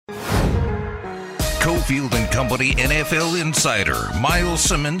Cofield and Company NFL insider Myles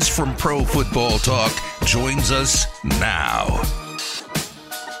Simmons from Pro Football Talk joins us now.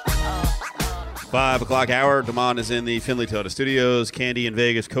 5 o'clock hour. Damon is in the Findlay Toyota Studios. Candy in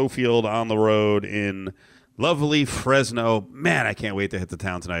Vegas. Cofield on the road in lovely Fresno. Man, I can't wait to hit the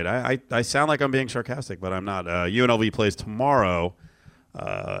town tonight. I sound like I'm being sarcastic, but I'm not. UNLV plays tomorrow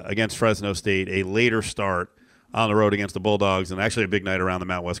against Fresno State, a later start on the road against the Bulldogs, and actually a big night around the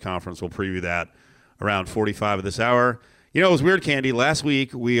Mountain West Conference. We'll preview that around 45 of this hour. You know, it was weird, Candy. Last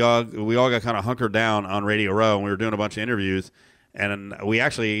week, we all got kind of hunkered down on Radio Row, and we were doing a bunch of interviews, and we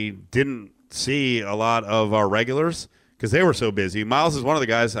actually didn't see a lot of our regulars because they were so busy. Myles is one of the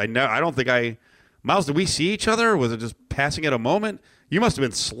guys Myles, did we see each other? Was it just passing at a moment? You must have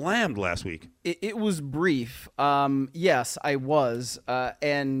been slammed last week. It was brief. Yes, I was.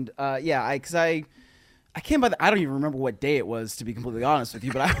 Because I came by I don't even remember what day it was, to be completely honest with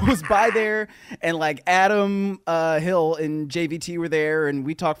you, but I was by there, and like Adam Hill and JVT were there, and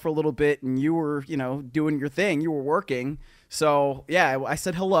we talked for a little bit, and you were, doing your thing. You were working. So, yeah, I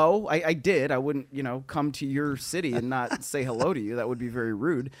said hello. I did. I wouldn't, come to your city and not say hello to you. That would be very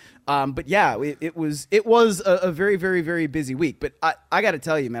rude. But, yeah, it was a very, very, very busy week. But I got to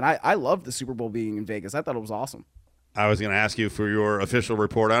tell you, man, I loved the Super Bowl being in Vegas. I thought it was awesome. I was going to ask you for your official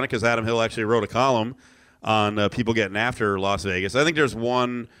report on it because Adam Hill actually wrote a column on people getting after Las Vegas. I think there's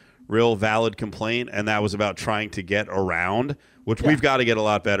one real valid complaint, and that was about trying to get around, which we've got to get a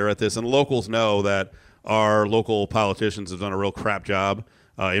lot better at this. And locals know that our local politicians have done a real crap job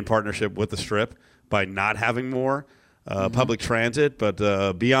in partnership with the Strip by not having more public transit. But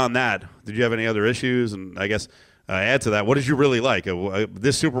beyond that, did you have any other issues? And I guess add to that, what did you really like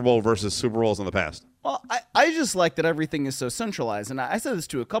this Super Bowl versus Super Bowls in the past? Well, I just like that everything is so centralized. And I said this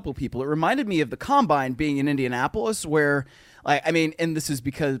to a couple people. It reminded me of the Combine being in Indianapolis where, and this is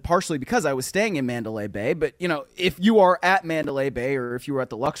partially because I was staying in Mandalay Bay. But, if you are at Mandalay Bay or if you were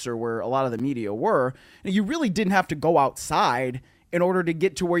at the Luxor where a lot of the media were, you really didn't have to go outside in order to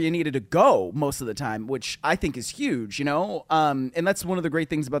get to where you needed to go most of the time, which I think is huge, and that's one of the great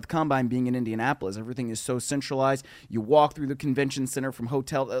things about the Combine being in Indianapolis. Everything is so centralized. You walk through the convention center from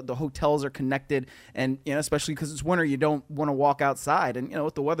the hotels are connected, and, especially because it's winter, you don't want to walk outside. And,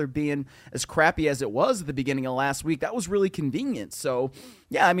 with the weather being as crappy as it was at the beginning of last week, that was really convenient. So,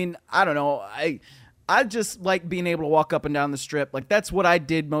 yeah, I don't know. I just like being able to walk up and down the Strip. Like, that's what I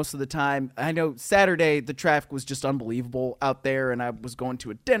did most of the time. I know Saturday, the traffic was just unbelievable out there, and I was going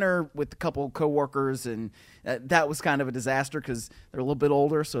to a dinner with a couple of coworkers, and that was kind of a disaster because they're a little bit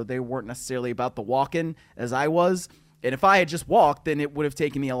older, so they weren't necessarily about the walking as I was. And if I had just walked, then it would have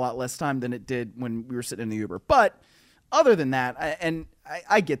taken me a lot less time than it did when we were sitting in the Uber. But other than that,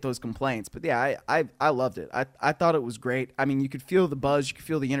 I get those complaints, but yeah, I loved it. I thought it was great. You could feel the buzz, you could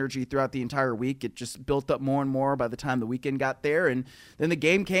feel the energy throughout the entire week. It just built up more and more by the time the weekend got there, and then the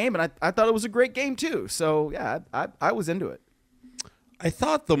game came, and I thought it was a great game too. So yeah, I was into it. I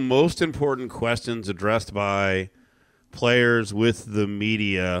thought the most important questions addressed by players with the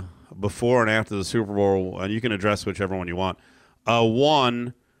media before and after the Super Bowl, and you can address whichever one you want.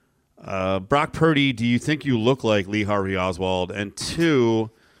 One, Brock Purdy, do you think you look like Lee Harvey Oswald? And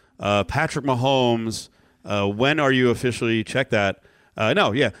two, Patrick Mahomes, when are you officially, check that?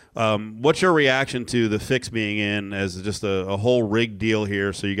 What's your reaction to the fix being in as just a whole rigged deal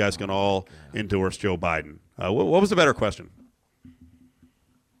here so you guys can all endorse Joe Biden? What was the better question?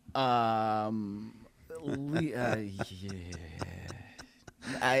 CNN the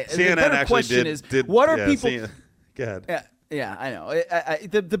better actually question is, what are people? Go ahead. Yeah, I know.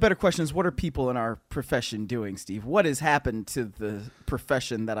 The better question is, what are people in our profession doing, Steve? What has happened to the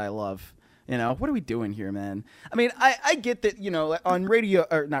profession that I love? What are we doing here, man? I get that, on radio,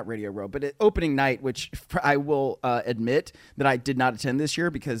 or not Radio Row, but at opening night, which I will admit that I did not attend this year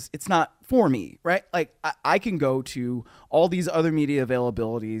because it's not for me, right? Like, I can go to all these other media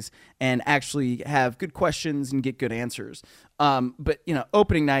availabilities and actually have good questions and get good answers. But,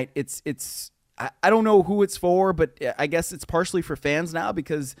 opening night, it's I don't know who it's for, but I guess it's partially for fans now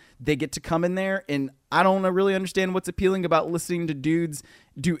because they get to come in there, and I don't really understand what's appealing about listening to dudes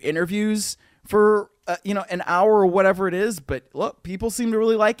do interviews for an hour or whatever it is. But look, people seem to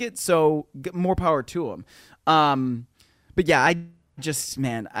really like it, so more power to them. But yeah,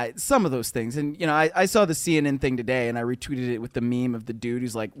 some of those things. And, I saw the CNN thing today, and I retweeted it with the meme of the dude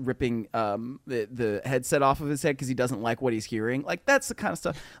who's like ripping the headset off of his head because he doesn't like what he's hearing. Like, that's the kind of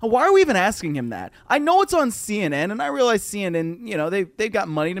stuff. Why are we even asking him that? I know it's on CNN, and I realize CNN, they've got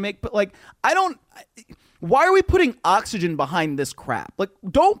money to make, but like, why are we putting oxygen behind this crap? Like,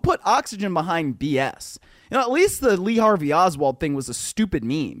 don't put oxygen behind BS. At least the Lee Harvey Oswald thing was a stupid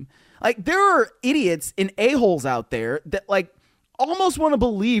meme. Like, there are idiots and a-holes out there that, like, almost want to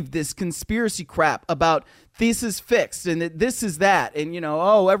believe this conspiracy crap about this is fixed and that this is that and,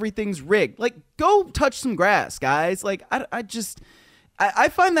 everything's rigged. Like, go touch some grass, guys. Like, I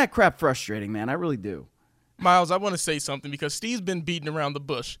find that crap frustrating, man. I really do. Myles, I want to say something because Steve's been beating around the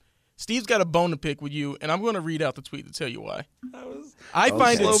bush. Steve's got a bone to pick with you, and I'm going to read out the tweet to tell you why. I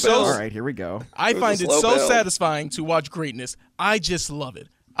find it so. All right, here we go. I find it so satisfying to watch greatness. I just love it.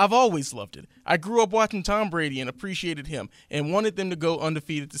 I've always loved it. I grew up watching Tom Brady and appreciated him and wanted them to go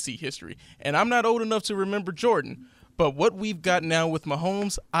undefeated to see history. And I'm not old enough to remember Jordan, but what we've got now with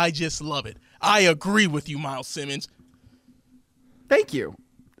Mahomes, I just love it. I agree with you, Myles Simmons. Thank you.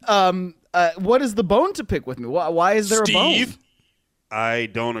 What is the bone to pick with me? Why is there a bone? I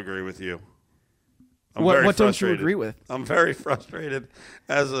don't agree with you. What don't you agree with? I'm very frustrated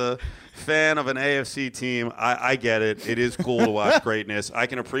as a fan of an AFC team. I get it. It is cool to watch greatness. I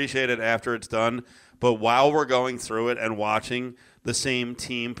can appreciate it after it's done. But while we're going through it and watching the same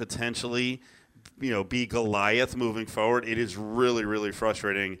team potentially, be Goliath moving forward, it is really, really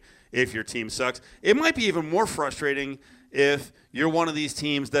frustrating if your team sucks. It might be even more frustrating if you're one of these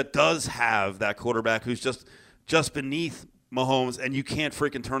teams that does have that quarterback who's just beneath Mahomes and you can't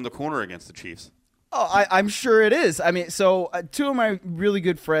freaking turn the corner against the Chiefs. Oh, I'm sure it is. I mean, so two of my really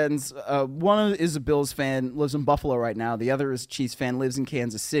good friends, one is a Bills fan, lives in Buffalo right now. The other is a Chiefs fan, lives in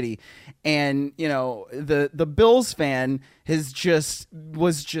Kansas City. And, the Bills fan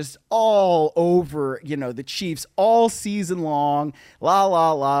was just all over, the Chiefs all season long. La,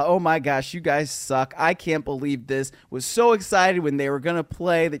 la, la. Oh, my gosh, you guys suck. I can't believe this. Was so excited when they were going to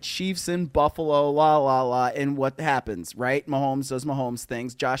play the Chiefs in Buffalo. La, la, la. And what happens, right? Mahomes does Mahomes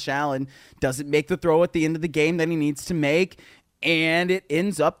things. Josh Allen doesn't make the throw at the end of the game that he needs to make, and it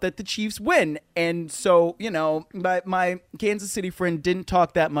ends up that the Chiefs win. And so, my Kansas City friend didn't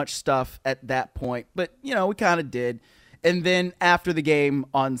talk that much stuff at that point, but, we kind of did. And then after the game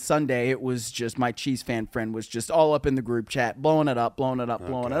on Sunday, it was just my Chiefs fan friend was just all up in the group chat, blowing it up.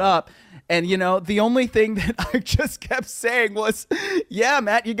 And, the only thing that I just kept saying was, yeah,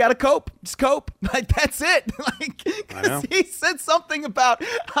 Matt, you got to cope. Just cope. Like, that's it. Because he said something about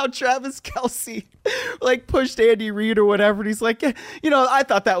how Travis Kelce, pushed Andy Reid or whatever. And he's like, I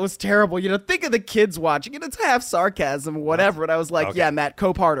thought that was terrible. Think of the kids watching it. It's half sarcasm or whatever. And I was like, yeah, Matt,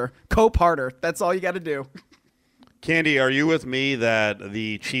 cope harder. Cope harder. That's all you got to do. Candy, are you with me that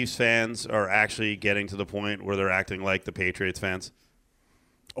the Chiefs fans are actually getting to the point where they're acting like the Patriots fans?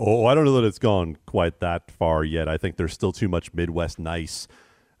 Oh, I don't know that it's gone quite that far yet. I think there's still too much Midwest nice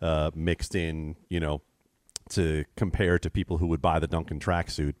mixed in, to compare to people who would buy the Duncan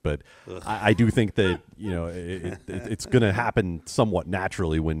tracksuit. But I do think that, it's going to happen somewhat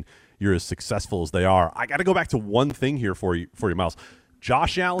naturally when you're as successful as they are. I got to go back to one thing here for you, Myles.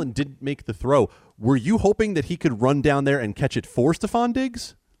 Josh Allen didn't make the throw. Were you hoping that he could run down there and catch it for Stephon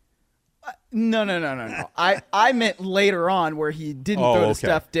Diggs? No. I meant later on where he didn't throw to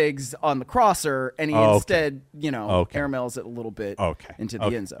Steph Diggs on the crosser, and he instead, airmails it a little bit into the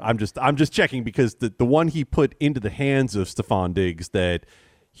end zone. I'm just checking because the one he put into the hands of Stephon Diggs that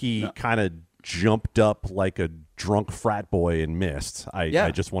he kind of jumped up like a drunk frat boy and missed. I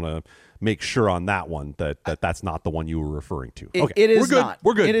just want to make sure on that one that's not the one you were referring to. It is not.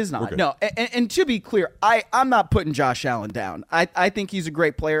 We're good. It is not. No, and to be clear, I'm not putting Josh Allen down. I think he's a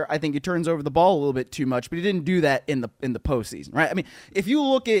great player. I think he turns over the ball a little bit too much, but he didn't do that in the postseason, right? I mean, if you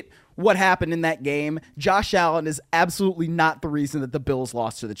look at what happened in that game, Josh Allen is absolutely not the reason that the Bills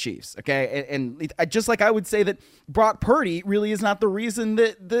lost to the Chiefs, okay? And just like I would say that Brock Purdy really is not the reason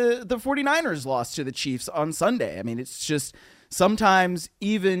that the 49ers lost to the Chiefs on Sunday. I mean, it's just sometimes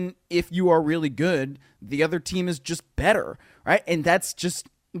even if you are really good, the other team is just better, right? And that's just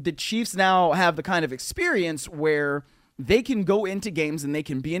the Chiefs now have the kind of experience where they can go into games and they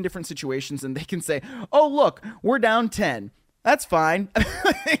can be in different situations and they can say, oh, look, we're down 10. That's fine.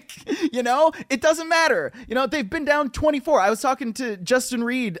 It doesn't matter. They've been down 24. I was talking to Justin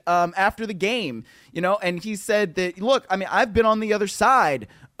Reed after the game, and he said that, look, I mean, I've been on the other side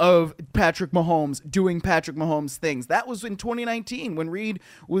of Patrick Mahomes doing Patrick Mahomes things. That was in 2019 when Reed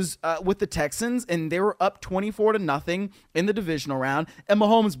was with the Texans and they were up 24-0 in the divisional round, and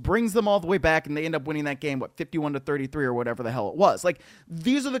Mahomes brings them all the way back and they end up winning that game, 51-33 or whatever the hell it was. Like,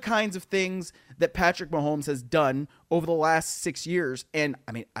 these are the kinds of things that Patrick Mahomes has done over the last 6 years. And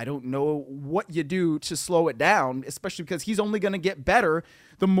I mean, I don't know what you do to slow it down, especially because he's only going to get better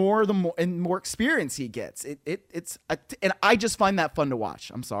the more experience he gets. And I just find that fun to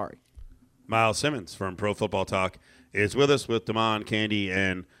watch. I'm sorry. Myles Simmons from Pro Football Talk is with us with Damon, Candy,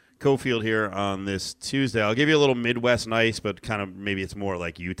 and Cofield here on this Tuesday. I'll give you a little Midwest nice, but kind of maybe it's more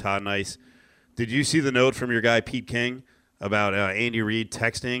like Utah nice. Did you see the note from your guy Pete King about Andy Reid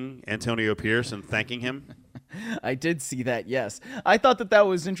texting Antonio Pierce and thanking him? I did see that, yes. I thought that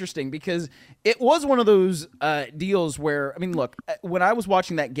was interesting because it was one of those deals where, I mean, look, when I was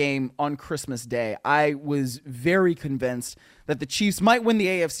watching that game on Christmas Day, I was very convinced that the Chiefs might win the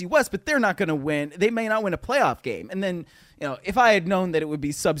AFC West, but they're not going to win. They may not win a playoff game. And then, if I had known that it would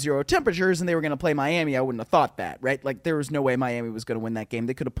be sub-zero temperatures and they were going to play Miami, I wouldn't have thought that, right? Like, there was no way Miami was going to win that game.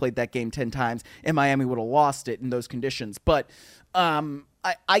 They could have played that game 10 times, and Miami would have lost it in those conditions. But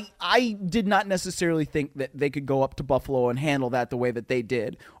I did not necessarily think that they could go up to Buffalo and handle that the way that they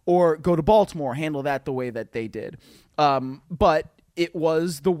did, or go to Baltimore, handle that the way that they did. But it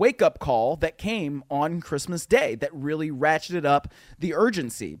was the wake-up call that came on Christmas Day that really ratcheted up the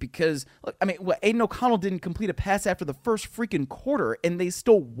urgency because, look, I mean, Aiden O'Connell didn't complete a pass after the first freaking quarter, and they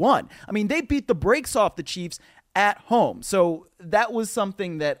still won. I mean, they beat the brakes off the Chiefs at home. So that was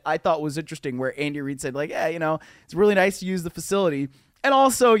something that I thought was interesting where Andy Reid said, like, yeah, it's really nice to use the facility. And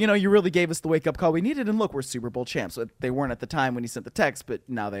also, you really gave us the wake-up call we needed, and look, we're Super Bowl champs. So they weren't at the time when he sent the text, but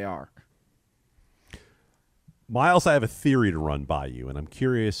now they are. Myles, I have a theory to run by you, and I'm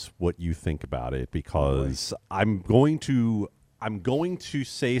curious what you think about it because I'm going to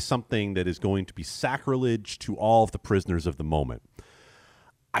say something that is going to be sacrilege to all of the prisoners of the moment.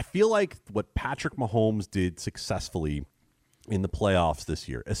 I feel like what Patrick Mahomes did successfully in the playoffs this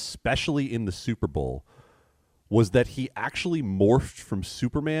year, especially in the Super Bowl, was that he actually morphed from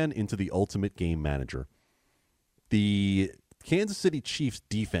Superman into the ultimate game manager. The Kansas City Chiefs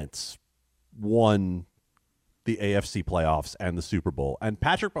defense won the AFC playoffs and the Super Bowl, and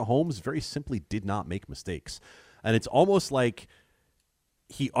Patrick Mahomes very simply did not make mistakes. And it's almost like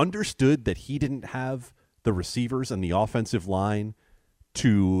he understood that he didn't have the receivers and the offensive line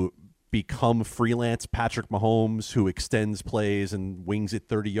to become freelance Patrick Mahomes who extends plays and wings it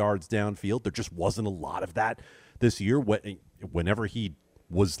 30 yards downfield. There just wasn't a lot of that this year. Whenever he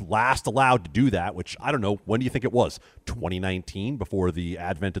was last allowed to do that, which I don't know, when do you think it was? 2019, before the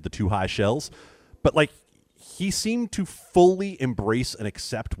advent of the two high shells? But he seemed to fully embrace and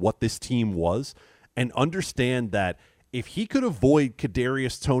accept what this team was and understand that if he could avoid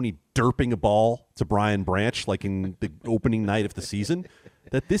Kadarius Toney derping a ball to Brian Branch like in the opening night of the season,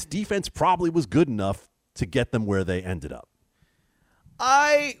 that this defense probably was good enough to get them where they ended up.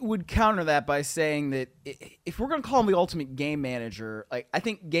 I would counter that by saying that if we're going to call him the ultimate game manager, I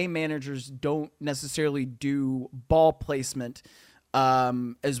think game managers don't necessarily do ball placement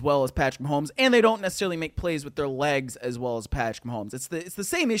as well as Patrick Mahomes, and they don't necessarily make plays with their legs as well as Patrick Mahomes. It's the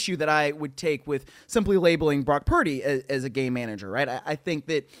same issue that I would take with simply labeling Brock Purdy as a game manager, right? I think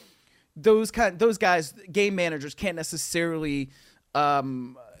that those guys, game managers, can't necessarily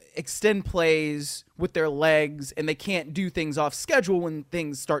extend plays with their legs, and they can't do things off schedule when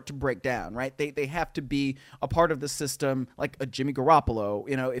things start to break down, right? They have to be a part of the system, like a Jimmy Garoppolo,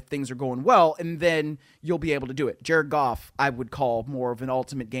 if things are going well, and then you'll be able to do it. Jared Goff, I would call more of an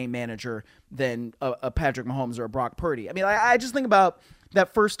ultimate game manager than a Patrick Mahomes or a Brock Purdy. I mean, I just think about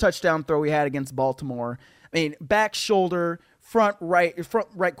that first touchdown throw we had against Baltimore. I mean, back shoulder, front right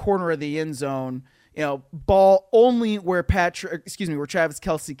corner of the end zone, ball only where Travis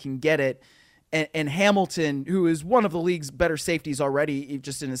Kelce can get it. And Hamilton, who is one of the league's better safeties already,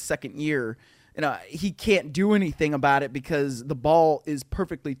 just in his second year, he can't do anything about it because the ball is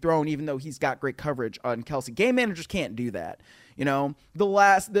perfectly thrown, even though he's got great coverage on Kelce. Game managers can't do that.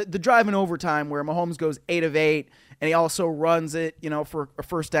 The drive in overtime where Mahomes goes 8 of 8, and he also runs it, for a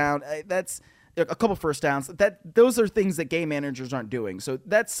first down. That's a couple first downs. Those are things that game managers aren't doing. So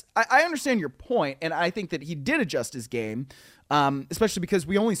I understand your point, and I think that he did adjust his game, especially because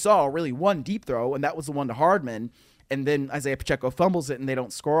we only saw really one deep throw, and that was the one to Hardman, and then Isaiah Pacheco fumbles it, and they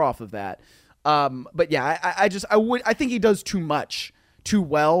don't score off of that. But yeah, I think he does too much, too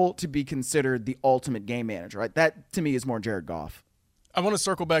well to be considered the ultimate game manager. Right? That to me is more Jared Goff. I want to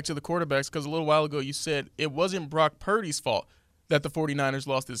circle back to the quarterbacks because a little while ago you said it wasn't Brock Purdy's fault that the 49ers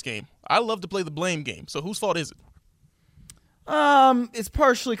lost this game. I love to play the blame game. So whose fault is it? It's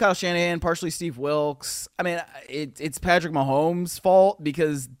partially Kyle Shanahan, partially Steve Wilkes. I mean, it's Patrick Mahomes' fault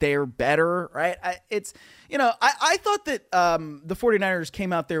because they're better, right? I thought that the 49ers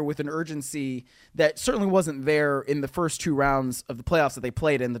came out there with an urgency that certainly wasn't there in the first two rounds of the playoffs that they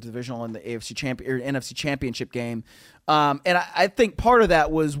played in the divisional and the NFC championship game. And I think part of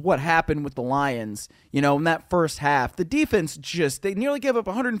that was what happened with the Lions, in that first half. The defense they nearly gave up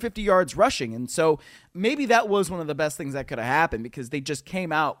 150 yards rushing. And so maybe that was one of the best things that could have happened because they just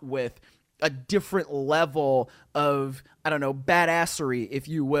came out with a different level of, I don't know, badassery, if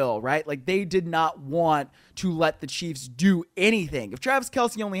you will, right? Like, they did not want to let the Chiefs do anything. If Travis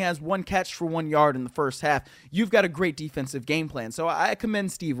Kelce only has 1 catch for 1 yard in the first half, you've got a great defensive game plan. So I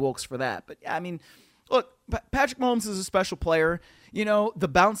commend Steve Wilkes for that. But, I mean, look, Patrick Mahomes is a special player. You know, the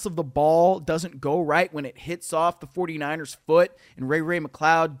bounce of the ball doesn't go right when it hits off the 49ers' foot, and Ray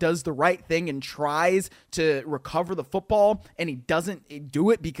McLeod does the right thing and tries to recover the football, and he doesn't do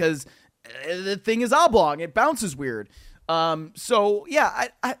it because the thing is oblong. It bounces weird. So, yeah,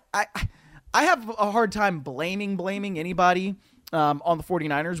 I have a hard time blaming anybody on the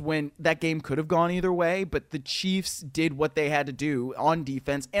 49ers when that game could have gone either way, but the Chiefs did what they had to do on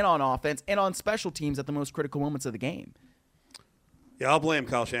defense and on offense and on special teams at the most critical moments of the game. Yeah, I'll blame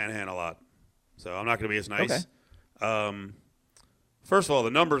Kyle Shanahan a lot, so I'm not going to be as nice. Okay. First of all,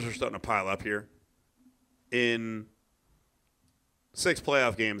 the numbers are starting to pile up here. In 6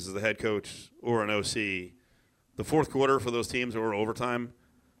 playoff games as a head coach or an OC, the fourth quarter for those teams that were overtime,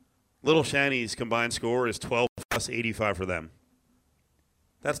 Little Shanny's combined score is 12 plus 85 for them.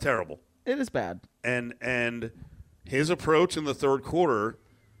 That's terrible. It is bad. And his approach in the third quarter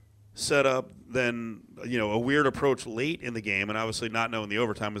set up then, a weird approach late in the game, and obviously not knowing the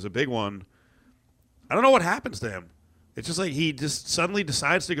overtime was a big one. I don't know what happens to him. It's just like he just suddenly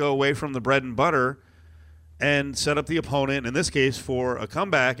decides to go away from the bread and butter and set up the opponent, in this case, for a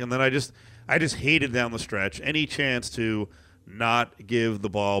comeback. And then I just hated down the stretch any chance to not give the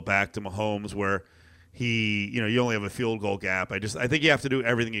ball back to Mahomes where you only have a field goal gap. I think you have to do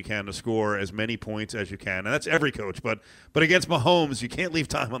everything you can to score as many points as you can, and that's every coach. But against Mahomes, you can't leave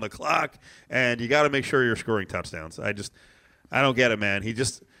time on the clock, and you got to make sure you're scoring touchdowns. I don't get it, man.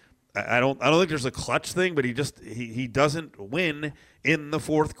 I don't think there's a clutch thing, but he doesn't win in the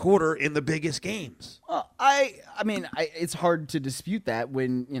fourth quarter in the biggest games. Well, I mean, it's hard to dispute that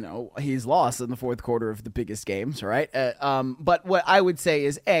when he's lost in the fourth quarter of the biggest games, right? But what I would say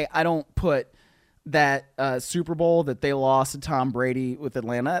is, I don't put that Super Bowl that they lost to Tom Brady with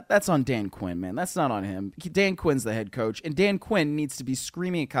Atlanta, that's on Dan Quinn, man. That's not on him. Dan Quinn's the head coach, and Dan Quinn needs to be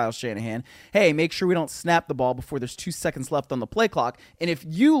screaming at Kyle Shanahan, hey, make sure we don't snap the ball before there's 2 seconds left on the play clock. And if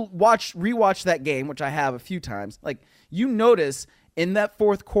you rewatch that game, which I have a few times, like, you notice in that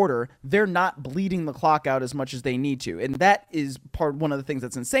fourth quarter, they're not bleeding the clock out as much as they need to. And that is one of the things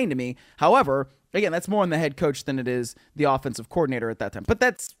that's insane to me. However, again, that's more on the head coach than it is the offensive coordinator at that time. But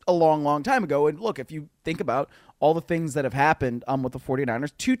that's a long, long time ago. And look, if you think about all the things that have happened with the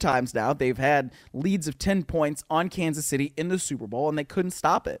 49ers, 2 times now, they've had leads of 10 points on Kansas City in the Super Bowl, and they couldn't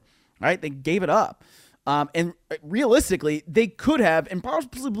stop it, right? They gave it up. And realistically, they could have and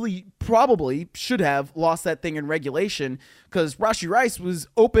probably should have lost that thing in regulation because Rashee Rice was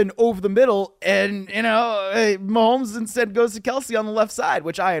open over the middle, and Mahomes instead goes to Kelce on the left side,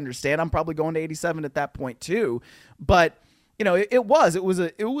 which I understand. I'm probably going to 87 at that point too, but it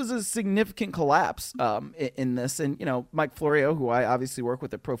was a significant collapse in this. And Mike Florio, who I obviously work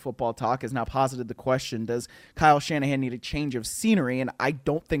with at Pro Football Talk, has now posited the question: does Kyle Shanahan need a change of scenery? And I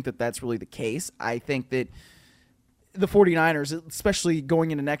don't think that that's really the case. I think that the 49ers, especially going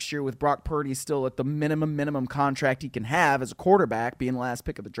into next year with Brock Purdy still at the minimum contract he can have as a quarterback, being the last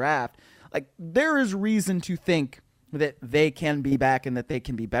pick of the draft, like, there is reason to think that they can be back and that they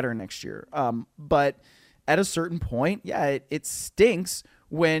can be better next year. But at a certain point, it stinks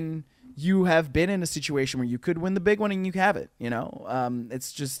when you have been in a situation where you could win the big one and you have it.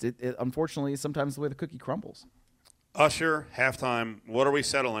 It's just unfortunately sometimes the way the cookie crumbles. Usher, halftime. What are we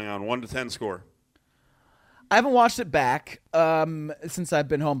settling on? 1-10 score. I haven't watched it back since I've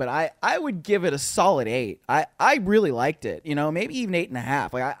been home, but I would give it a solid 8. I really liked it. Maybe even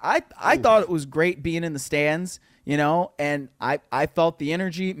 8.5. Like I thought it was great being in the stands. And I felt the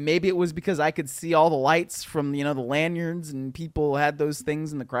energy. Maybe it was because I could see all the lights from, the lanyards and people had those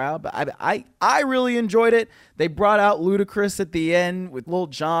things in the crowd. But I really enjoyed it. They brought out Ludacris at the end with Lil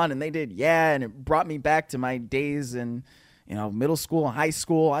Jon, and they did, and it brought me back to my days in, middle school and high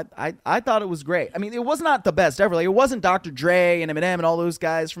school. I thought it was great. I mean, it was not the best ever. Like, it wasn't Dr. Dre and Eminem and all those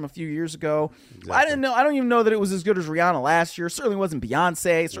guys from a few years ago. Exactly. I don't even know that it was as good as Rihanna last year. It certainly wasn't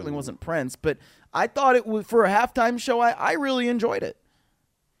Beyonce. It certainly wasn't Prince. But I thought it was, for a halftime show, I really enjoyed it.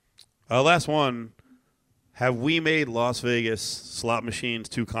 Last one. Have we made Las Vegas slot machines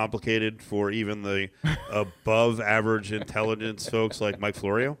too complicated for even the above-average intelligence folks like Mike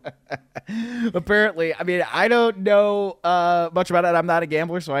Florio? Apparently. I mean, I don't know much about it. I'm not a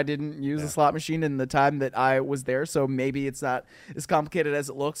gambler, so I didn't use a slot machine in the time that I was there, so maybe it's not as complicated as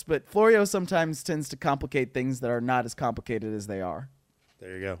it looks. But Florio sometimes tends to complicate things that are not as complicated as they are.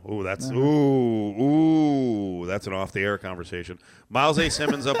 There you go. Ooh, that's that's an off-the-air conversation. Myles A.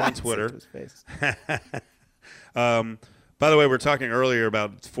 Simmons up on Twitter. By the way, we were talking earlier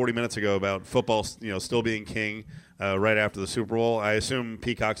about 40 minutes ago about football, still being king right after the Super Bowl. I assume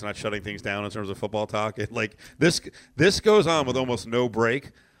Peacock's not shutting things down in terms of football talk. This goes on with almost no break,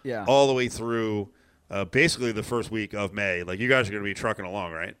 all the way through basically the first week of May. Like, you guys are going to be trucking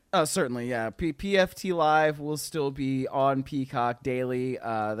along, right? Oh, certainly, yeah. PFT Live will still be on Peacock daily.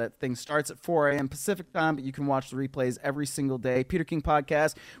 That thing starts at 4 a.m. Pacific time, but you can watch the replays every single day. Peter King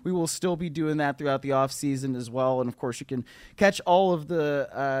Podcast, we will still be doing that throughout the off season as well. And, of course, you can catch all of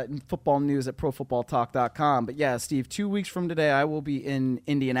the football news at profootballtalk.com. But, yeah, Steve, 2 weeks from today, I will be in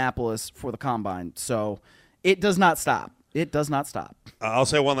Indianapolis for the Combine. So it does not stop. It does not stop. I'll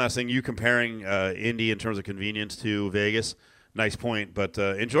say one last thing. You comparing Indy in terms of convenience to Vegas, nice point. But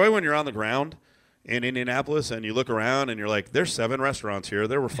enjoy when you're on the ground in Indianapolis and you look around and you're like, there's 7 restaurants here.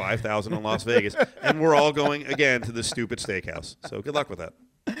 There were 5,000 in Las Vegas. And we're all going, again, to this stupid steakhouse. So good luck with that.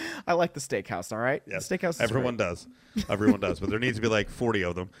 I like the steakhouse, all right? Yes. The steakhouse is Everyone great. does. Everyone does. But there needs to be like 40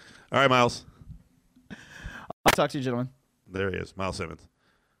 of them. All right, Myles. I'll talk to you, gentlemen. There he is, Myles Simmons.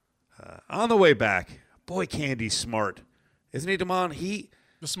 On the way back, boy, Candy's smart. Isn't he, Damon? The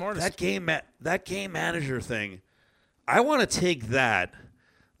smartest. That game manager thing, I want to take that,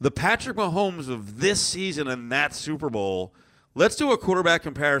 the Patrick Mahomes of this season and that Super Bowl. Let's do a quarterback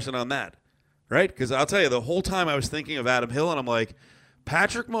comparison on that, right? Because I'll tell you, the whole time I was thinking of Adam Hill, and I'm like,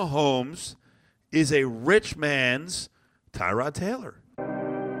 Patrick Mahomes is a rich man's Tyrod Taylor.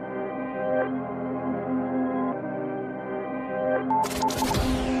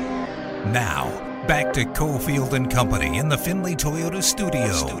 Now, back to Cofield and Company in the Findlay Toyota studio.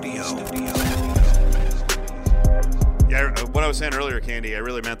 Yeah, what I was saying earlier, Candy, I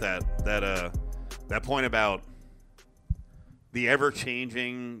really meant that point about the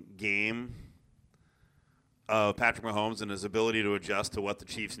ever-changing game of Patrick Mahomes and his ability to adjust to what the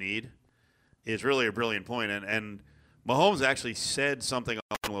Chiefs need is really a brilliant point. And Mahomes actually said something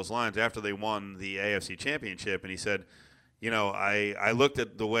along those lines after they won the AFC Championship, and he said, I looked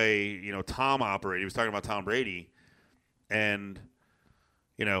at the way, Tom operated. He was talking about Tom Brady. And,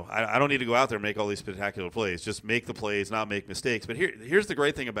 I don't need to go out there and make all these spectacular plays. Just make the plays, not make mistakes. But here's the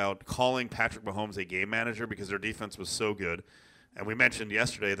great thing about calling Patrick Mahomes a game manager, because their defense was so good. And we mentioned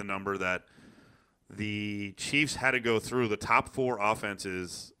yesterday the number that the Chiefs had to go through the top 4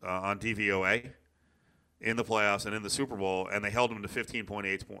 offenses on DVOA in the playoffs and in the Super Bowl, and they held them to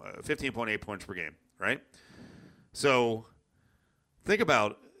 15.8 points per game, right? So think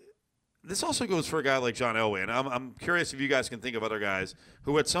about this. Also goes for a guy like John Elway, and I'm curious if you guys can think of other guys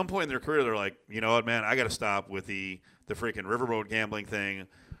who at some point in their career they're like, you know what, man, I got to stop with the freaking riverboat gambling thing.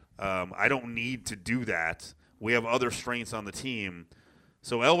 I don't need to do that. We have other strengths on the team.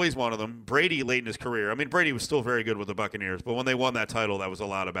 So Elway's one of them. Brady late in his career. I mean, Brady was still very good with the Buccaneers, but when they won that title, that was a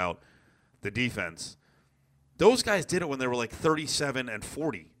lot about the defense. Those guys did it when they were like 37 and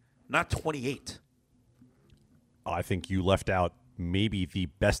 40, not 28. I think you left out maybe the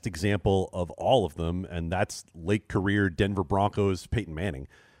best example of all of them, and that's late career Denver Broncos Peyton Manning,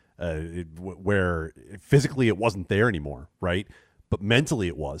 where physically it wasn't there anymore, right? But mentally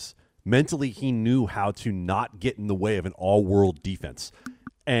it was. Mentally he knew how to not get in the way of an all-world defense.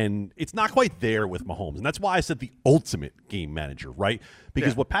 And it's not quite there with Mahomes, and that's why I said the ultimate game manager, right?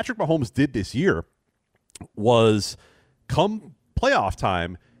 Because what Patrick Mahomes did this year was, come playoff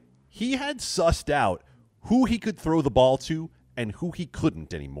time, he had sussed out who he could throw the ball to and who he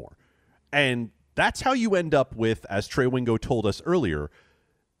couldn't anymore. And that's how you end up with, as Trey Wingo told us earlier,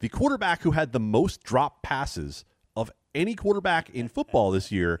 the quarterback who had the most drop passes of any quarterback in football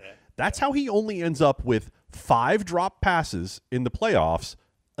this year. That's how he only ends up with 5 drop passes in the playoffs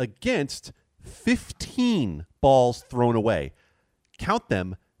against 15 balls thrown away. Count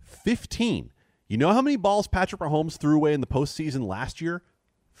them, 15. You know how many balls Patrick Mahomes threw away in the postseason last year?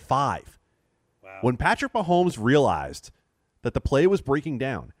 5. When Patrick Mahomes realized that the play was breaking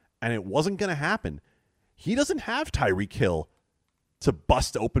down and it wasn't going to happen, he doesn't have Tyreek Hill to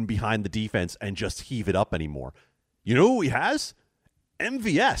bust open behind the defense and just heave it up anymore. You know who he has?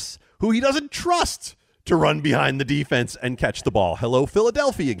 MVS, who he doesn't trust to run behind the defense and catch the ball. Hello,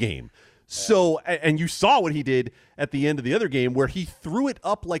 Philadelphia game. So, and you saw what he did at the end of the other game where he threw it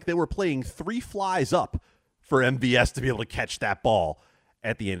up like they were playing 3 flies up for MVS to be able to catch that ball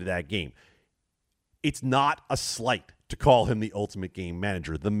at the end of that game. It's not a slight to call him the ultimate game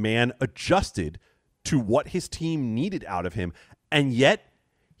manager. The man adjusted to what his team needed out of him, and yet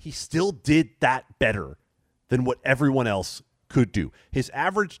he still did that better than what everyone else could do. His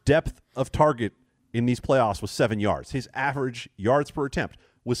average depth of target in these playoffs was 7 yards. His average yards per attempt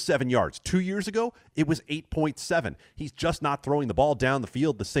was 7 yards. 2 years ago, it was 8.7. He's just not throwing the ball down the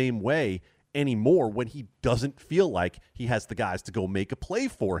field the same way anymore when he doesn't feel like he has the guys to go make a play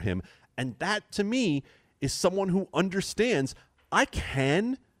for him. And that, to me, is someone who understands I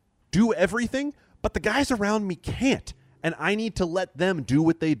can do everything, but the guys around me can't. And I need to let them do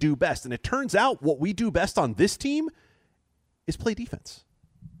what they do best. And it turns out what we do best on this team is play defense.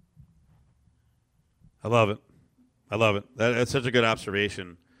 I love it. I love it. That's such a good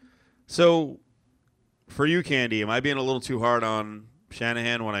observation. So, for you, Candy, am I being a little too hard on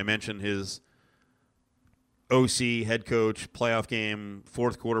Shanahan when I mentioned his OC, head coach, playoff game,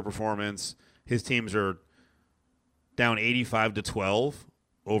 fourth quarter performance? His teams are down 85-12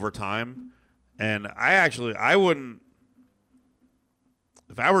 over time. And I wouldn't,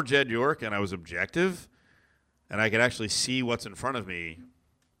 if I were Jed York and I was objective and I could actually see what's in front of me,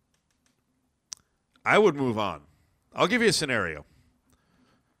 I would move on. I'll give you a scenario.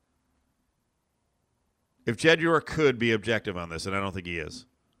 If Jed York could be objective on this, and I don't think he is,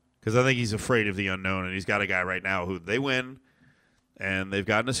 because I think he's afraid of the unknown, and he's got a guy right now who they win, and they've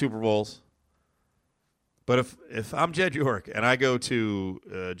gotten to Super Bowls. But if I'm Jed York and I go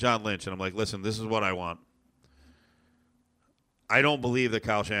to John Lynch and I'm like, listen, this is what I want. I don't believe that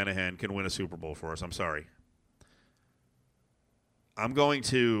Kyle Shanahan can win a Super Bowl for us. I'm sorry. I'm going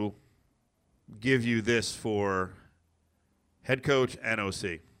to give you this for head coach and OC.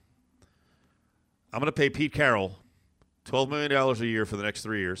 I'm going to pay Pete Carroll $12 million a year for the next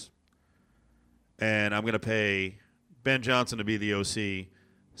 3 years. And I'm going to pay Ben Johnson to be the OC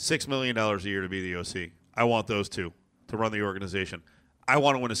 $6 million a year to be the OC. I want those two to run the organization. I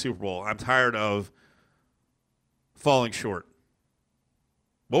want to win a Super Bowl. I'm tired of falling short.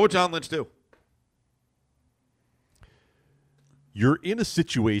 What would John Lynch do? You're in a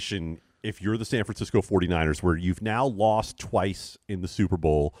situation, if you're the San Francisco 49ers, where you've now lost twice in the Super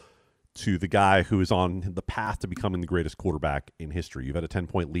Bowl to the guy who is on the path to becoming the greatest quarterback in history. You've had a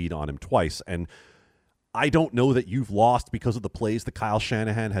 10-point lead on him twice. And I don't know that you've lost because of the plays that Kyle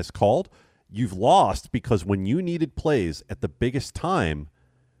Shanahan has called. You've lost because when you needed plays at the biggest time,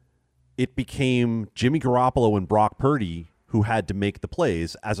 it became Jimmy Garoppolo and Brock Purdy who had to make the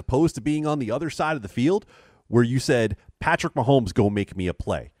plays, as opposed to being on the other side of the field where you said, Patrick Mahomes, go make me a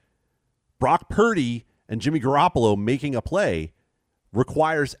play. Brock Purdy and Jimmy Garoppolo making a play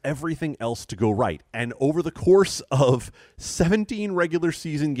requires everything else to go right. And over the course of 17 regular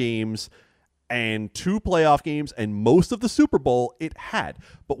season games and 2 playoff games and most of the Super Bowl, it had.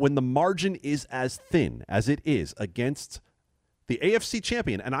 But when the margin is as thin as it is against the AFC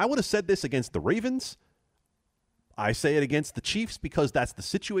champion, and I would have said this against the Ravens, I say it against the Chiefs because that's the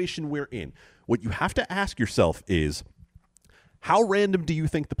situation we're in. What you have to ask yourself is, how random do you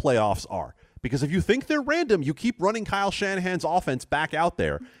think the playoffs are? Because if you think they're random, you keep running Kyle Shanahan's offense back out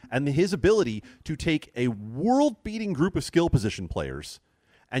there and his ability to take a world-beating group of skill position players,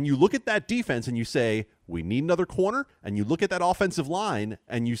 and you look at that defense and you say, we need another corner, and you look at that offensive line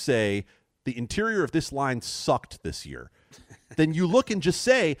and you say, the interior of this line sucked this year. Then you look and just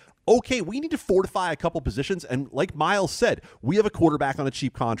say, okay, we need to fortify a couple positions, and like Myles said, we have a quarterback on a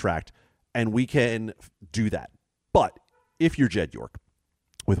cheap contract, and we can do that. But if you're Jed York,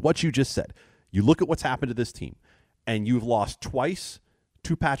 with what you just said, you look at what's happened to this team, and you've lost twice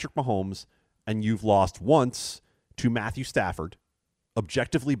to Patrick Mahomes, and you've lost once to Matthew Stafford,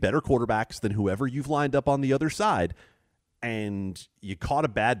 objectively better quarterbacks than whoever you've lined up on the other side, and you caught a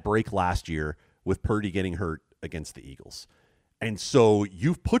bad break last year with Purdy getting hurt against the Eagles. And so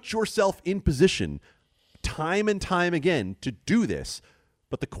you've put yourself in position time and time again to do this.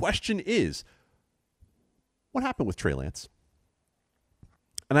 But the question is, what happened with Trey Lance?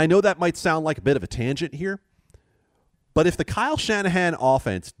 And I know that might sound like a bit of a tangent here, but if the Kyle Shanahan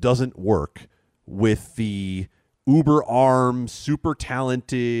offense doesn't work with the uber arm, super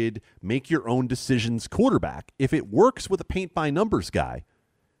talented, make your own decisions quarterback, if it works with a paint by numbers guy,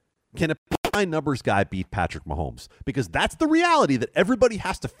 can a paint by numbers guy beat Patrick Mahomes? Because that's the reality that everybody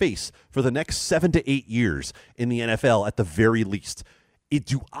has to face for the next 7 to 8 years in the NFL at the very least.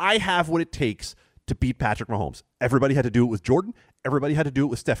 Do I have what it takes to beat Patrick Mahomes? Everybody had to do it with Jordan. Everybody had to do it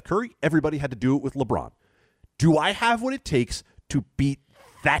with Steph Curry. Everybody had to do it with LeBron. Do I have what it takes to beat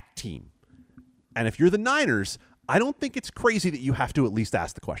that team? And if you're the Niners, I don't think it's crazy that you have to at least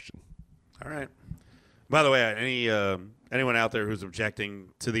ask the question. All right. By the way, anyone out there who's objecting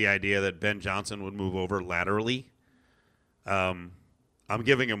to the idea that Ben Johnson would move over laterally, I'm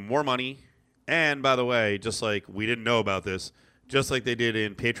giving him more money. And by the way, just like we didn't know about this, just like they did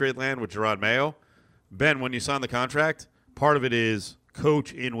in Patriot Land with Gerard Mayo, Ben, when you sign the contract, part of it is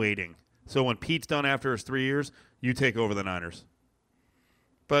coach in waiting. So when Pete's done after his 3 years, you take over the Niners.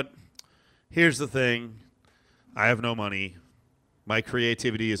 But here's the thing. I have no money. My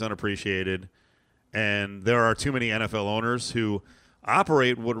creativity is unappreciated. And there are too many NFL owners who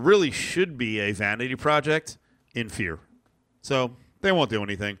operate what really should be a vanity project in fear. So they won't do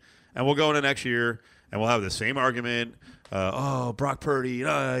anything. And we'll go into next year, and we'll have the same argument. Brock Purdy,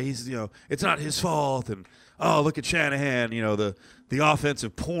 he's it's not his fault. And, look at Shanahan, the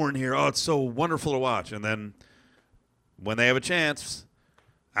offensive porn here. Oh, it's so wonderful to watch. And then when they have a chance,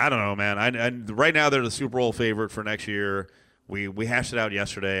 I don't know, man. Right now they're the Super Bowl favorite for next year. We hashed it out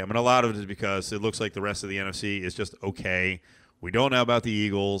yesterday. I mean, a lot of it is because it looks like the rest of the NFC is just okay. We don't know about the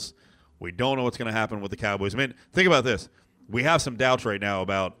Eagles. We don't know what's going to happen with the Cowboys. I mean, think about this. We have some doubts right now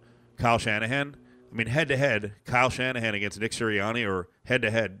about Kyle Shanahan. I mean, head-to-head, Kyle Shanahan against Nick Sirianni, or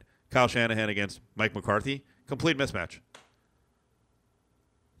head-to-head, Kyle Shanahan against Mike McCarthy. Complete mismatch.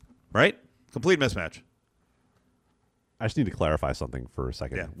 Right? Complete mismatch. I just need to clarify something for a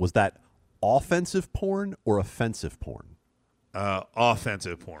second. Yeah. Was that offensive porn or offensive porn?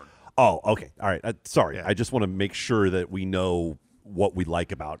 Offensive porn. Oh, okay. All right. Sorry. Yeah. I just want to make sure that we know what we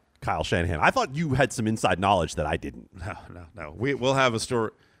like about Kyle Shanahan. I thought you had some inside knowledge that I didn't. No. We'll have a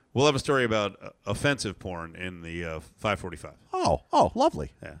story. We'll have a story about offensive porn in the 545. Oh,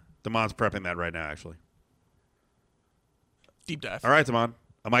 lovely. Yeah. Damon's prepping that right now, actually. Deep dive. All right, Damon.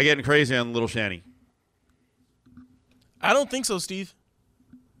 Am I getting crazy on Little Shanny? I don't think so, Steve.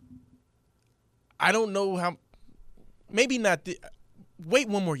 I don't know how. Maybe not. Wait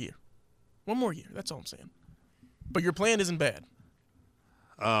 1 more year. 1 more year. That's all I'm saying. But your plan isn't bad.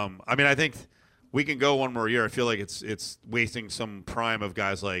 I mean, I think we can go 1 more year. I feel like it's wasting some prime of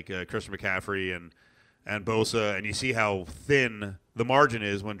guys like Christian McCaffrey and Bosa, and you see how thin the margin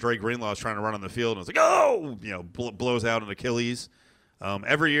is when Dre Greenlaw is trying to run on the field, and it's like, blows out an Achilles.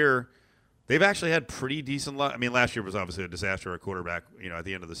 Every year, they've actually had pretty decent luck. I mean, last year was obviously a disaster at quarterback, at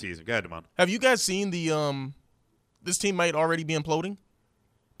the end of the season. Go ahead, Damon. Have you guys seen this team might already be imploding?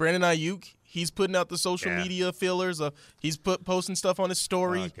 Brandon Ayuk, he's putting out the social media fillers. He's posting stuff on his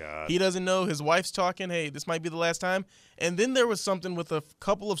story. Oh, God. He doesn't know. His wife's talking, hey, this might be the last time. And then there was something with a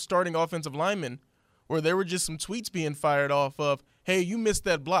couple of starting offensive linemen where there were just some tweets being fired off of, hey, you missed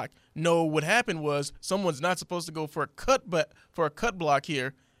that block. No, what happened was someone's not supposed to go for a cut block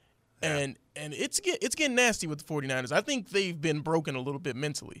here. And it's getting nasty with the 49ers. I think they've been broken a little bit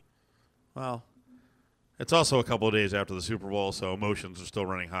mentally. Well, it's also a couple of days after the Super Bowl, so emotions are still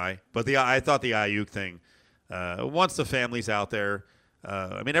running high. But I thought the Ayuk thing, once the family's out there,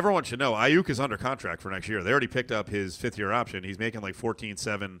 I mean, everyone should know Ayuk is under contract for next year. They already picked up his 5th-year option. He's making like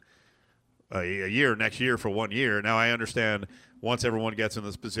 $14.7 a year next year for 1 year. Now, I understand once everyone gets in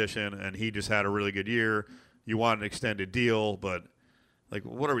this position and he just had a really good year, you want an extended deal, but like,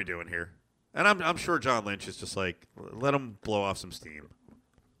 what are we doing here? And I'm sure John Lynch is just like, let him blow off some steam.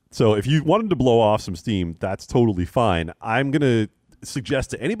 So if you wanted to blow off some steam, that's totally fine. I'm going to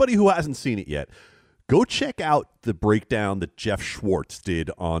suggest to anybody who hasn't seen it yet, go check out the breakdown that Jeff Schwartz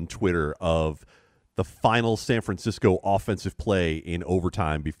did on Twitter of the final San Francisco offensive play in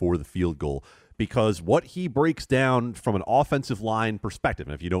overtime before the field goal, because what he breaks down from an offensive line perspective,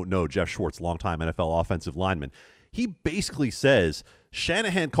 and if you don't know Jeff Schwartz, longtime NFL offensive lineman, he basically says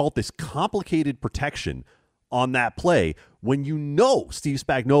Shanahan called this complicated protection on that play when you know Steve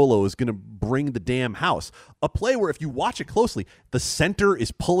Spagnuolo is going to bring the damn house. A play where if you watch it closely, the center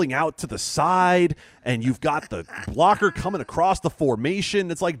is pulling out to the side and you've got the blocker coming across the formation.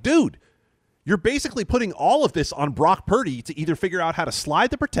 It's like, dude, you're basically putting all of this on Brock Purdy to either figure out how to slide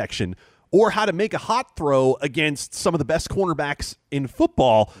the protection or how to make a hot throw against some of the best cornerbacks in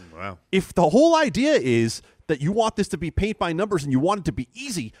football. Wow. If the whole idea is that you want this to be paint by numbers and you want it to be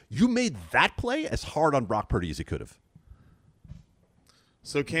easy, you made that play as hard on Brock Purdy as you could have.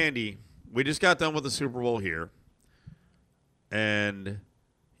 So, Candy, we just got done with the Super Bowl here, and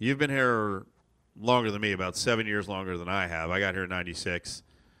you've been here longer than me, about 7 years longer than I have. I got here in 96.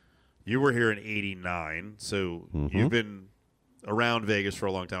 You were here in 89, so you've been around Vegas for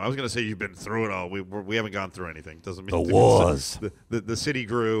a long time. I was going to say you've been through it all. We haven't gone through anything. Doesn't mean the city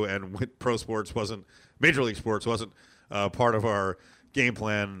grew, and pro sports wasn't – Major League Sports wasn't part of our game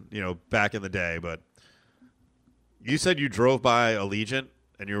plan, back in the day. But you said you drove by Allegiant,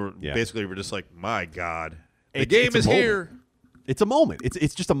 and you were basically were just like, my God, the game is here. It's a moment.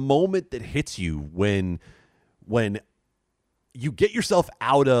 It's just a moment that hits you when you get yourself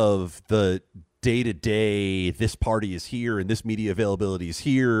out of the day-to-day, this party is here and this media availability is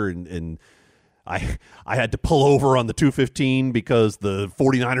here, and I had to pull over on the 215 because the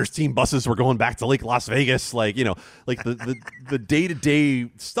 49ers team buses were going back to Lake Las Vegas, like the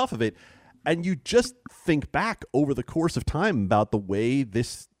day-to-day stuff of it. And you just think back over the course of time about the way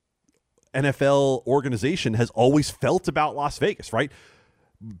this NFL organization has always felt about Las Vegas, right?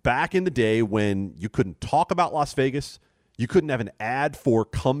 Back in the day when you couldn't talk about Las Vegas, you couldn't have an ad for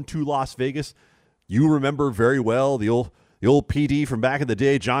come to Las Vegas. You remember very well the old PD from back in the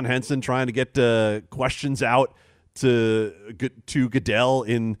day, John Henson, trying to get questions out to Goodell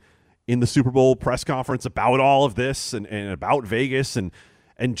in the Super Bowl press conference about all of this and about Vegas and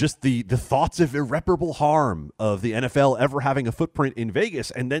just the thoughts of irreparable harm of the NFL ever having a footprint in Vegas,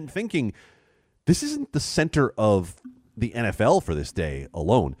 and then thinking, this isn't the center of the NFL for this day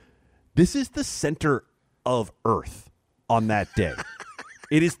alone. This is the center of Earth on that day.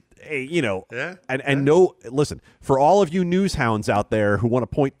 It is, listen, for all of you news hounds out there who want to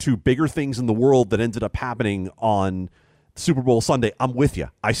point to bigger things in the world that ended up happening on Super Bowl Sunday, I'm with you.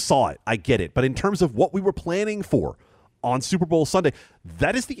 I saw it. I get it. But in terms of what we were planning for on Super Bowl Sunday,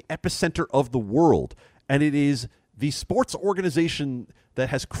 that is the epicenter of the world. And it is the sports organization that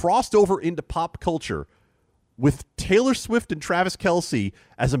has crossed over into pop culture with Taylor Swift and Travis Kelce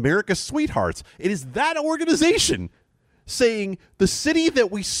as America's sweethearts. It is that organization saying the city that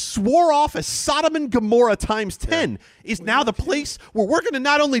we swore off as Sodom and Gomorrah times 10 is now the place where we're going to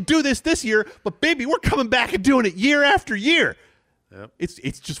not only do this year, but baby, we're coming back and doing it year after year. Yep.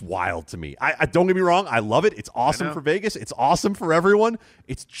 It's just wild to me. I don't get me wrong. I love it. It's awesome for Vegas. It's awesome for everyone.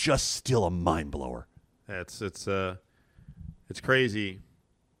 It's just still a mind blower. It's crazy.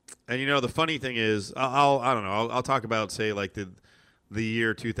 And the funny thing is, I'll talk about, say, like the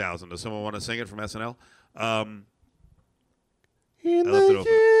year 2000. Does someone want to sing it from SNL? In the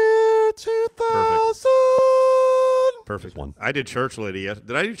year 2000. Perfect one. I did Church Lady.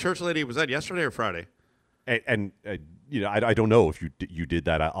 Did I do Church Lady? Was that yesterday or Friday? And I don't know if you did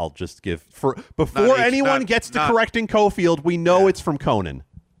that. I'll just give before anyone gets to correcting Cofield. We know it's from Conan.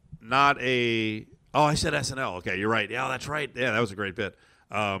 Not a. Oh, I said SNL. Okay, you're right. Yeah, that's right. Yeah, that was a great bit.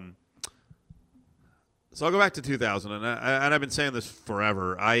 So I'll go back to 2000, and I've been saying this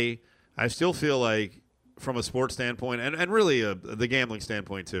forever. I still feel like, from a sports standpoint, and really the gambling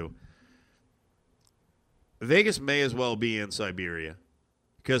standpoint too, Vegas may as well be in Siberia,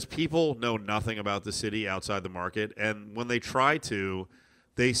 because people know nothing about the city outside the market, and when they try to,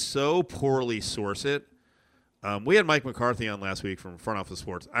 they so poorly source it. We had Mike McCarthy on last week from Front Office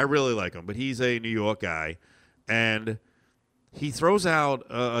Sports. I really like him, but he's a New York guy, and he throws out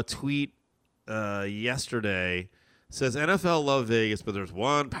a tweet yesterday. Says NFL love Vegas, but there's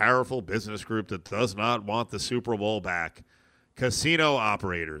one powerful business group that does not want the Super Bowl back. Casino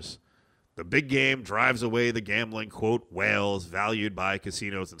operators. The big game drives away the gambling, quote, whales valued by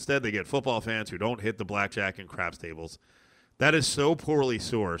casinos. Instead, they get football fans who don't hit the blackjack and craps tables. That is so poorly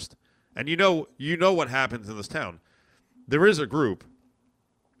sourced. And you know what happens in this town. There is a group,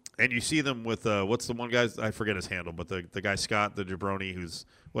 and you see them with, what's the one guy? I forget his handle, but the guy Scott, the jabroni, who's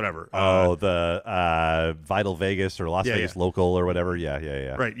whatever. The Vital Vegas or Las Vegas Local or whatever.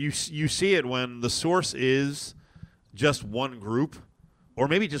 Yeah. Right. You see it when the source is just one group or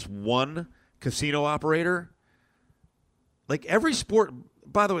maybe just one casino operator. Like every sport,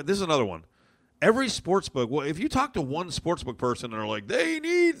 by the way, this is another one. Every sportsbook, well, if you talk to one sportsbook person and they're like, they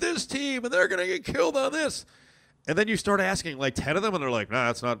need this team and they're going to get killed on this. And then you start asking like 10 of them and they're like, nah,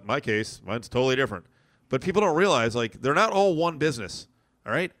 that's not my case. Mine's totally different. But people don't realize, like, they're not all one business.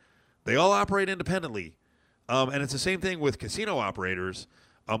 All right? They all operate independently. And it's the same thing with casino operators.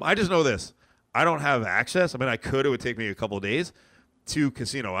 I just know this. I don't have access. I mean, I could. It would take me a couple of days to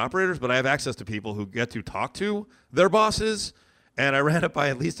casino operators, but I have access to people who get to talk to their bosses. And I ran it by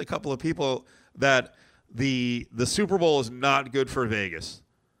at least a couple of people that the Super Bowl is not good for Vegas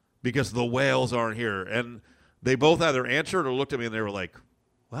because the whales aren't here. And they both either answered or looked at me and they were like,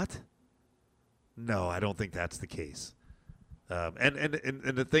 what? No, I don't think that's the case. And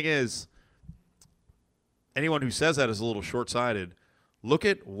the thing is, anyone who says that is a little short-sighted. Look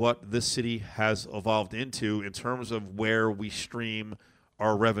at what this city has evolved into in terms of where we stream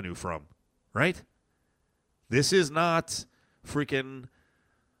our revenue from, right? This is not freaking,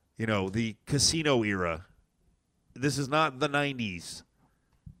 the casino era. This is not the 90s.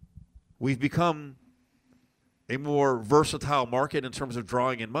 We've become a more versatile market in terms of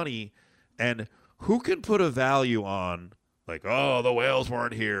drawing in money, and who can put a value on, like, oh, the whales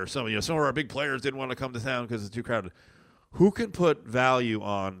weren't here. Some of our big players didn't want to come to town because it's too crowded. Who can put value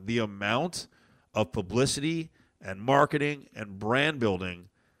on the amount of publicity and marketing and brand building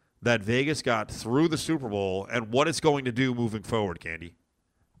that Vegas got through the Super Bowl and what it's going to do moving forward, Candy?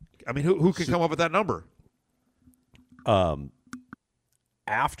 I mean, who could come up with that number?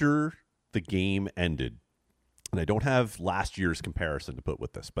 After the game ended, and I don't have last year's comparison to put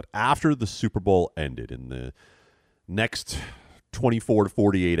with this, but after the Super Bowl ended in the next 24 to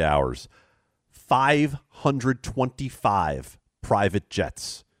 48 hours, 525 private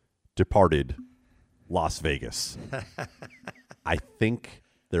jets departed Las Vegas. I think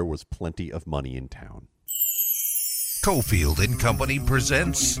there was plenty of money in town. Cofield and Company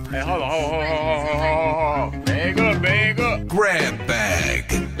presents Hey, hold on. Bag up. Grab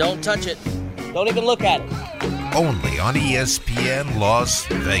Bag, Don't touch it. Don't even look at it. only on ESPN Las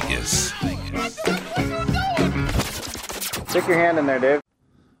Vegas. Stick your hand in there, Dave.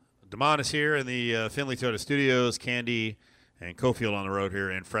 Damon is here in the Finley Toyota Studios. Candy and Cofield on the road here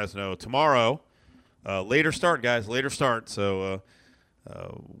in Fresno. Tomorrow, later start, guys. Later start. So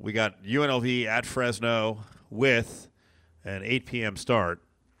we got UNLV at Fresno with an 8 p.m. start.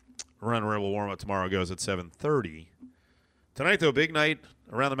 Run Rebel warm-up tomorrow goes at 7:30. Tonight, though, big night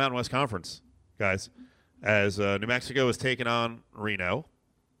around the Mountain West Conference, guys, as New Mexico is taking on Reno.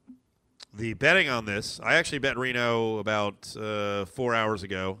 The betting on this, I actually bet Reno about 4 hours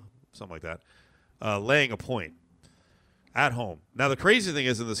ago, something like that, laying a point at home. Now, the crazy thing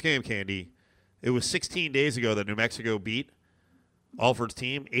is in this game, Candy, it was 16 days ago that New Mexico beat Alford's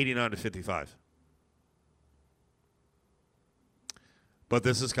team 89-55. But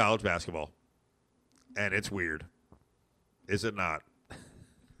this is college basketball, and it's weird. Is it not?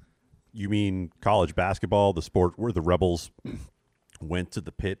 You mean college basketball, the sport where the Rebels went to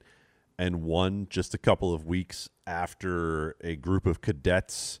the pit and won just a couple of weeks after a group of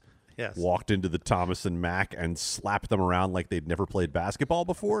cadets walked into the Thomas and Mack and slapped them around like they'd never played basketball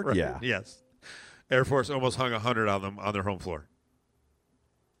before? Right. Yeah. Yes. Air Force almost hung 100 on them on their home floor.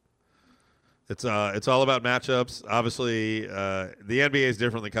 It's all about matchups. Obviously, the NBA is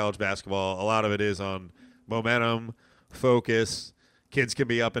different than college basketball. A lot of it is on momentum, focus. Kids can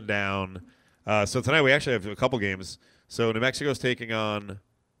be up and down. So tonight we actually have a couple games. So New Mexico's taking on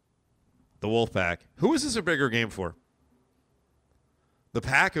the Wolfpack. Who is this a bigger game for? The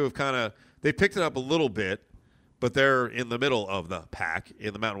Pack, who have they picked it up a little bit, but they're in the middle of the pack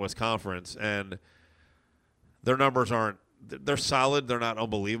in the Mountain West Conference, and their numbers aren't. They're solid. They're not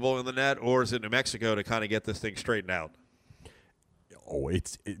unbelievable in the net. Or is it New Mexico to kind of get this thing straightened out? Oh,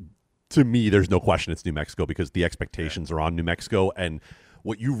 to me, there's no question it's New Mexico because the expectations are on New Mexico. And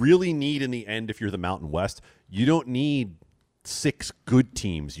what you really need in the end, if you're the Mountain West, you don't need 6 good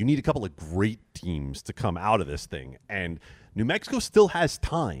teams. You need a couple of great teams to come out of this thing. And New Mexico still has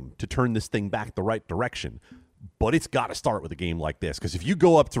time to turn this thing back the right direction. But it's got to start with a game like this. Because if you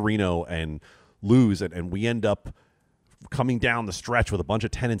go up to Reno and lose and we end up coming down the stretch with a bunch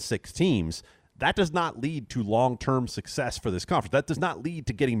of 10-6 teams, that does not lead to long-term success for this conference. That does not lead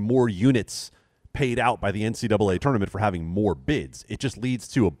to getting more units paid out by the NCAA tournament for having more bids. It just leads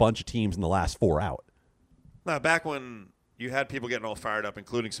to a bunch of teams in the last 4 out. Now, back when you had people getting all fired up,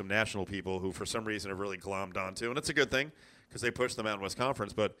 including some national people who for some reason have really glommed onto, and it's a good thing because they pushed the Mountain West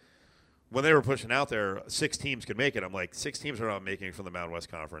Conference, but when they were pushing out there, 6 teams could make it. I'm like, 6 teams are not making it from the Mountain West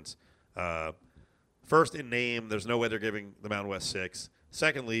Conference. First, in name, there's no way they're giving the Mountain West 6.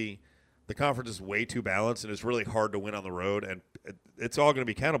 Secondly, the conference is way too balanced, and it's really hard to win on the road, and it's all going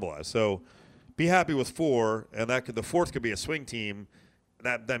to be cannibalized. So be happy with 4, and the 4th could be a swing team.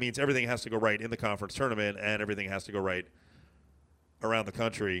 That means everything has to go right in the conference tournament, and everything has to go right around the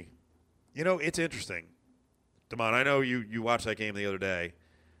country. You know, it's interesting. Damon, I know you watched that game the other day,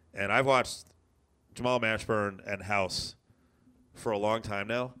 and I've watched Jamal Mashburn and House for a long time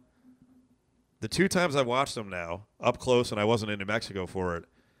now. The 2 times I've watched them now, up close, and I wasn't in New Mexico for it,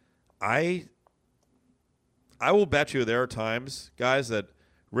 I will bet you there are times, guys, that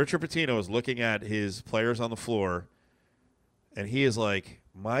Richard Pitino is looking at his players on the floor, and he is like,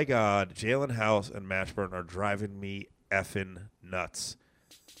 my God, Jalen House and Mashburn are driving me effing nuts.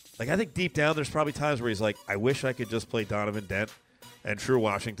 Like, I think deep down there's probably times where he's like, I wish I could just play Donovan Dent and True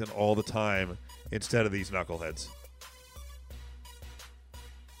Washington all the time instead of these knuckleheads.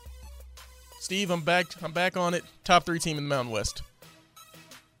 Steve, I'm back on it. Top 3 team in the Mountain West.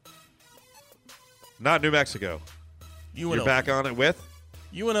 Not New Mexico. UNLV. You're back on it with?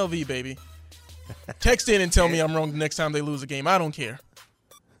 UNLV, baby. Text in and tell me I'm wrong the next time they lose a game. I don't care.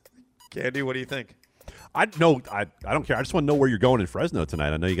 Candy, what do you think? I don't care. I just want to know where you're going in Fresno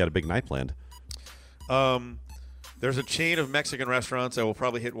tonight. I know you got a big night planned. There's a chain of Mexican restaurants. I will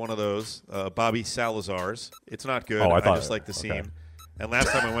probably hit one of those. Bobby Salazar's. It's not good. I just like the scene. And last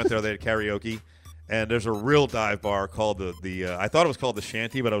time I went there, they had karaoke. And there's a real dive bar called the I thought it was called the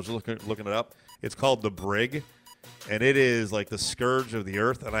Shanty, but I was looking it up. It's called the Brig. and it is like the scourge of the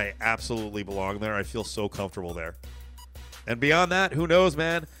earth, and I absolutely belong there. I feel so comfortable there. And beyond that, who knows,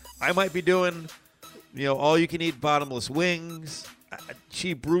 man? I might be doing, all-you-can-eat bottomless wings,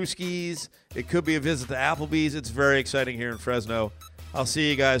 cheap brewskis. It could be a visit to Applebee's. It's very exciting here in Fresno. I'll see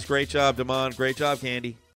you guys. Great job, Damon. Great job, Candy.